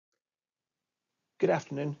Good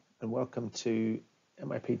afternoon and welcome to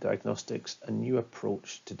MIP Diagnostics, a new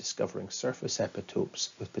approach to discovering surface epitopes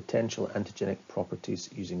with potential antigenic properties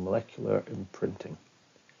using molecular imprinting.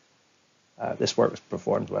 This work was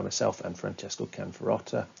performed by myself and Francesco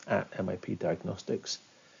Canferrotta at MIP Diagnostics.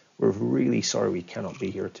 We're really sorry we cannot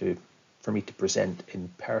be here for me to present in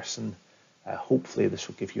person. Hopefully this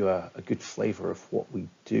will give you a good flavour of what we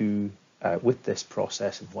do with this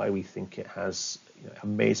process and why we think it has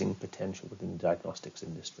amazing potential within the diagnostics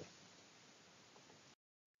industry.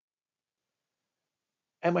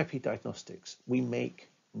 MIP Diagnostics, we make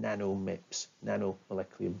nanomips,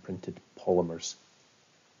 nanomolecularly imprinted polymers.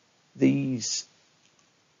 These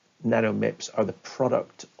nanomips are the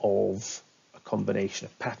product of a combination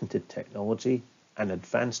of patented technology and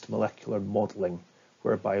advanced molecular modeling,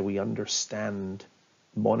 whereby we understand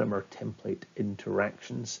monomer template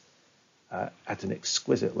interactions at an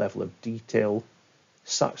exquisite level of detail,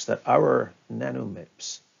 such that our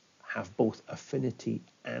nanomips have both affinity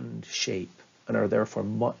and shape and are therefore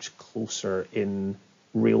much closer in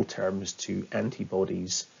real terms to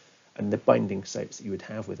antibodies and the binding sites that you would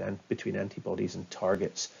have between antibodies and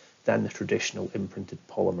targets than the traditional imprinted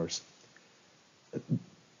polymers.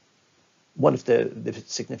 One of the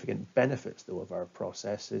significant benefits, though, of our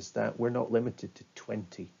process is that we're not limited to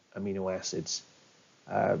 20 amino acids.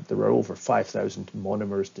 There are over 5,000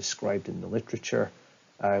 monomers described in the literature,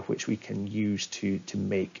 which we can use to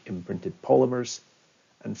make imprinted polymers.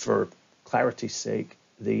 And for clarity's sake,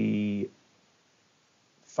 the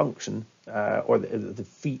function or the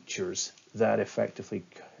features that effectively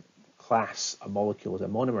class a molecule as a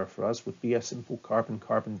monomer for us would be a simple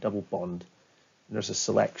carbon-carbon double bond. And there's a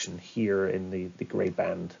selection here in the grey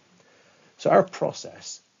band. So our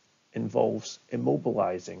process involves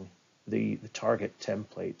immobilizing the target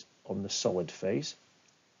template on the solid phase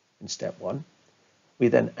in step one. We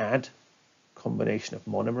then add a combination of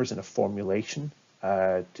monomers in a formulation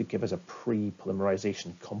to give us a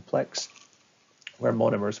pre-polymerization complex, where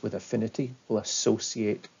monomers with affinity will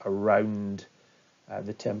associate around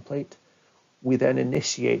the template. We then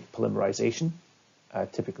initiate polymerization,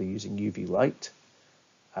 typically using UV light.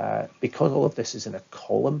 Because all of this is in a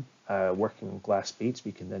column working on glass beads,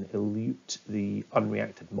 we can then elute the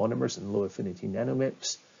unreacted monomers and low affinity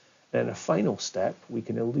nanomips. And in a final step, we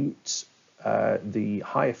can elute the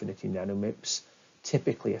high affinity nanomips,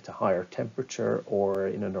 typically at a higher temperature or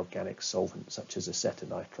in an organic solvent such as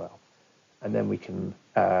acetonitrile. And then we can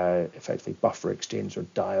effectively buffer exchange or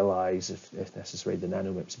dialyze, if necessary, the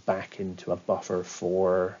nanomips back into a buffer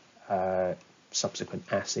for subsequent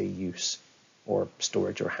assay use or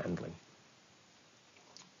storage or handling.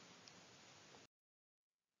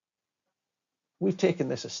 We've taken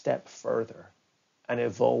this a step further and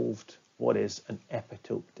evolved what is an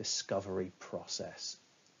epitope discovery process,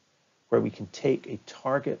 where we can take a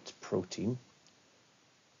target protein,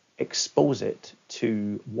 expose it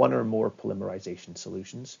to one or more polymerization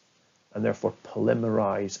solutions, and therefore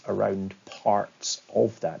polymerize around parts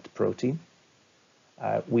of that protein.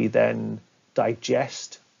 We then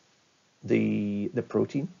digest the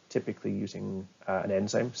protein, typically using an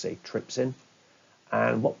enzyme, say trypsin.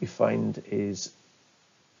 And what we find is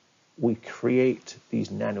we create these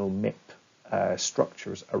nanomip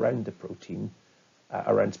structures around the protein,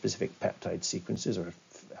 around specific peptide sequences or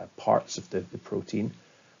parts of the protein,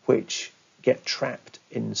 which get trapped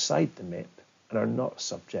inside the MIP and are not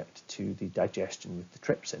subject to the digestion with the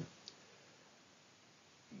trypsin.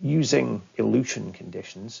 Using elution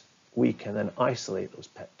conditions, we can then isolate those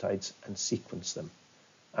peptides and sequence them,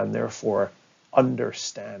 and therefore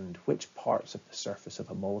understand which parts of the surface of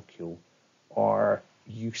a molecule are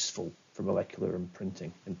useful for molecular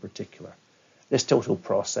imprinting in particular. This total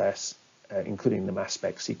process, including the mass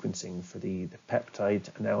spec sequencing for the peptide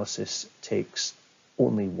analysis, takes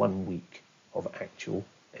only 1 week of actual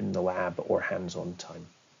in the lab or hands-on time.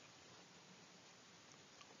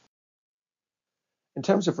 In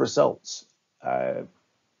terms of results,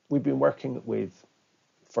 we've been working with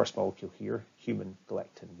first molecule here, human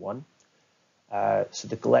galectin-1. So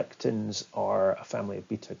the galectins are a family of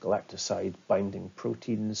beta-galactoside binding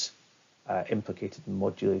proteins implicated in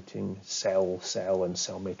modulating cell-cell and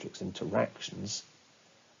cell matrix interactions.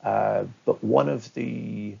 But one of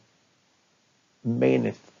the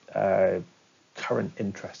main current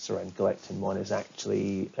interests around galectin-1 is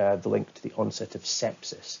actually the link to the onset of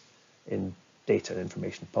sepsis in data and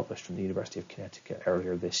information published from the University of Connecticut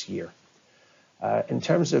earlier this year. In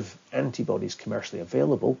terms of antibodies commercially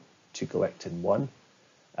available to galectin-1,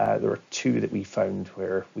 there are 2 that we found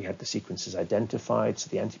where we had the sequences identified. So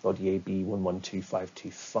the antibody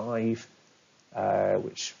AB112525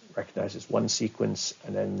 which recognizes one sequence,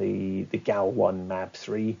 and then the GAL1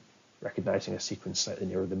 MAB3, recognizing a sequence slightly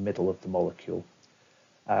near the middle of the molecule.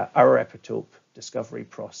 Our epitope discovery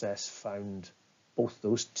process found both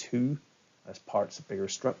those two as parts of bigger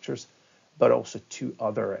structures, but also two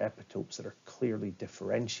other epitopes that are clearly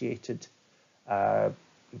differentiated.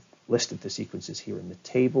 We've listed the sequences here in the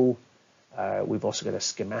table. We've also got a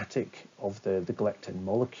schematic of the galectin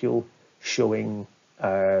molecule showing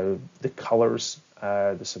the colors,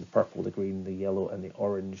 the sort of purple, the green, the yellow, and the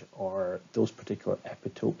orange are those particular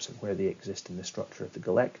epitopes and where they exist in the structure of the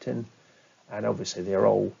galectin. And obviously they're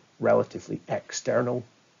all relatively external,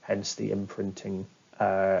 hence the imprinting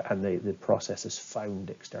and the process has found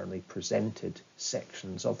externally presented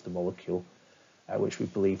sections of the molecule, which we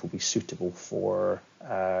believe will be suitable for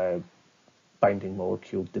binding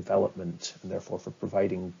molecule development and therefore for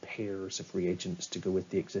providing pairs of reagents to go with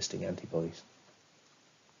the existing antibodies.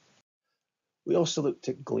 We also looked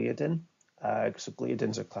at gliadin. So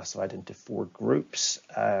gliadins are classified into 4 groups,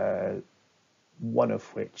 one of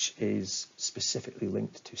which is specifically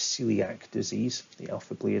linked to celiac disease, the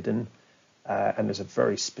alpha gliadin, and there's a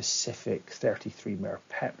very specific 33-mer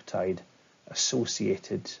peptide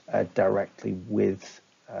associated directly with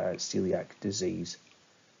celiac disease.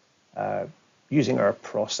 Using our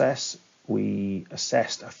process, we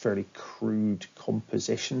assessed a fairly crude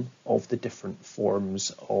composition of the different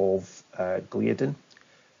forms of gliadin,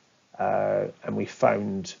 and we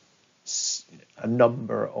found a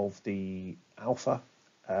number of the alpha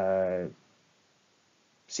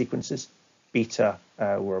sequences. Beta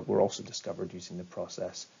were also discovered using the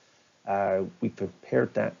process. We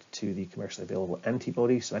compared that to the commercially available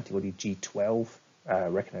antibody, so antibody G12,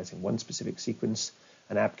 recognizing one specific sequence,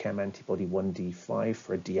 an Abcam antibody 1D5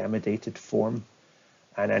 for a deamidated form,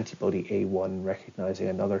 and antibody A1 recognizing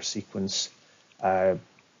another sequence. Our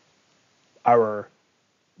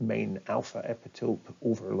main alpha epitope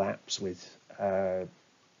overlaps with a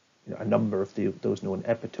number of those known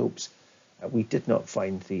epitopes. We did not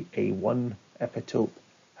find the A1 epitope.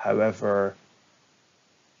 However,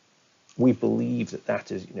 we believe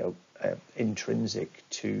that is intrinsic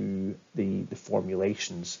to the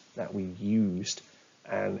formulations that we used,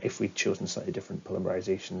 and if we'd chosen slightly different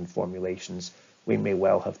polymerization formulations, we may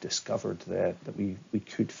well have discovered that we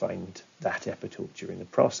could find that epitope during the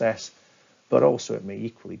process, but also it may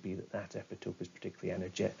equally be that epitope is particularly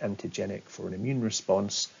antigenic for an immune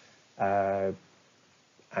response, and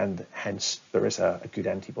hence there is a good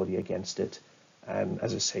antibody against it. And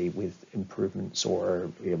as I say, with improvements or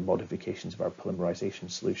modifications of our polymerization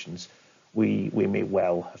solutions, we may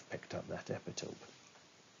well have picked up that epitope.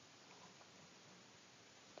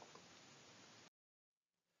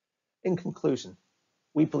 In conclusion,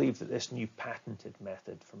 we believe that this new patented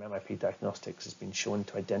method from MIP Diagnostics has been shown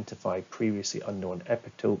to identify previously unknown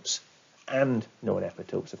epitopes and known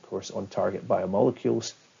epitopes, of course, on target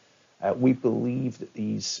biomolecules. We believe that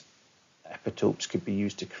these epitopes could be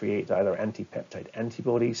used to create either antipeptide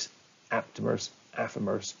antibodies, aptamers,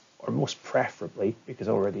 affimers, or most preferably, because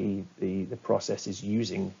already the process is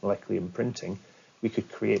using molecular imprinting, we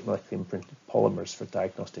could create molecular imprinted polymers for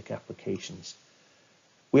diagnostic applications.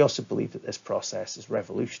 We also believe that this process is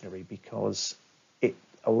revolutionary because it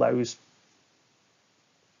allows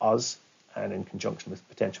us, and in conjunction with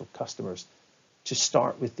potential customers, to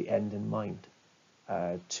start with the end in mind,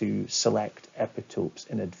 to select epitopes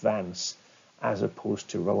in advance, as opposed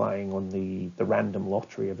to relying on the random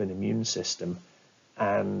lottery of an immune system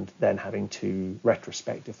and then having to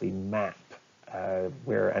retrospectively map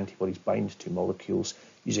where antibodies bind to molecules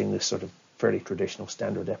using this sort of fairly traditional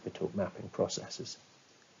standard epitope mapping processes.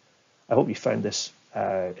 I hope you found this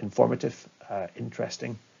informative,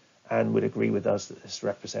 interesting, and would agree with us that this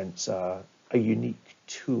represents a unique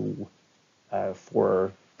tool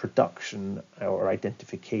for production or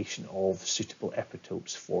identification of suitable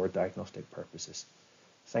epitopes for diagnostic purposes.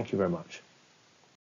 Thank you very much.